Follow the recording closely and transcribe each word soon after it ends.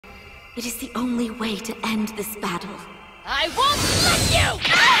It is the only way to end this battle. I won't let you!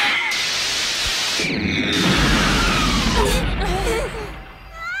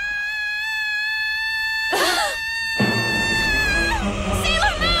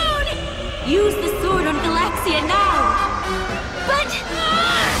 Sailor Moon! Use the sword on Galaxia now! But...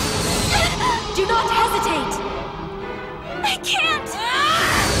 do not hesitate! I can't!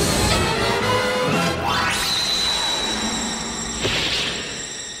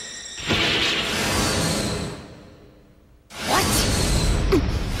 What?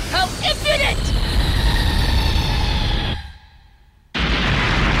 How impudent!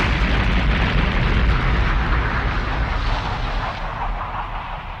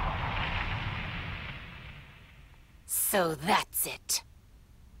 So that's it.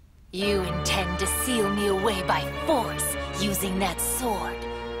 You intend to seal me away by force, using that sword,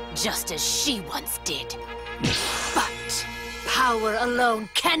 just as she once did. But power alone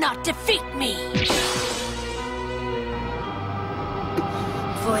cannot defeat me!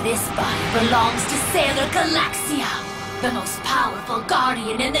 For this body belongs to Sailor Galaxia, the most powerful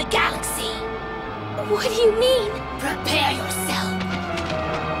guardian in the galaxy. What do you mean? Prepare yourself.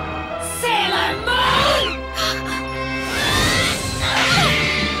 Sailor Moon!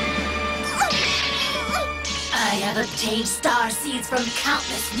 I have obtained star seeds from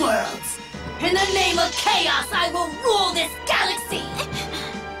countless worlds. In the name of chaos, I will rule this galaxy!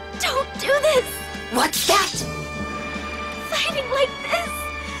 Don't do this! What's that? Fighting like this,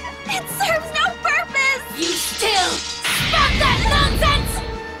 it serves no purpose! You still spout that nonsense!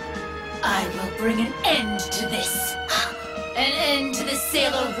 I will bring an end to this. An end to the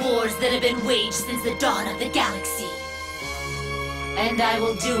Sailor Wars that have been waged since the dawn of the galaxy. And I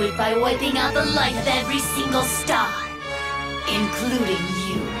will do it by wiping out the light of every single star, including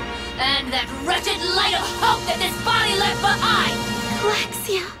you, and that wretched light of hope that this body left behind!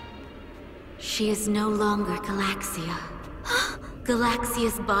 Galaxia. She is no longer Galaxia.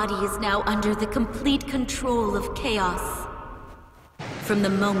 Galaxia's body is now under the complete control of chaos. From the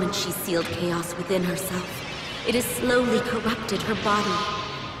moment she sealed chaos within herself, it has slowly corrupted her body.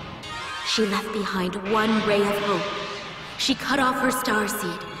 She left behind one ray of hope. She cut off her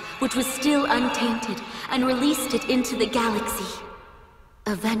starseed, which was still untainted, and released it into the galaxy.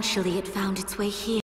 Eventually, it found its way here.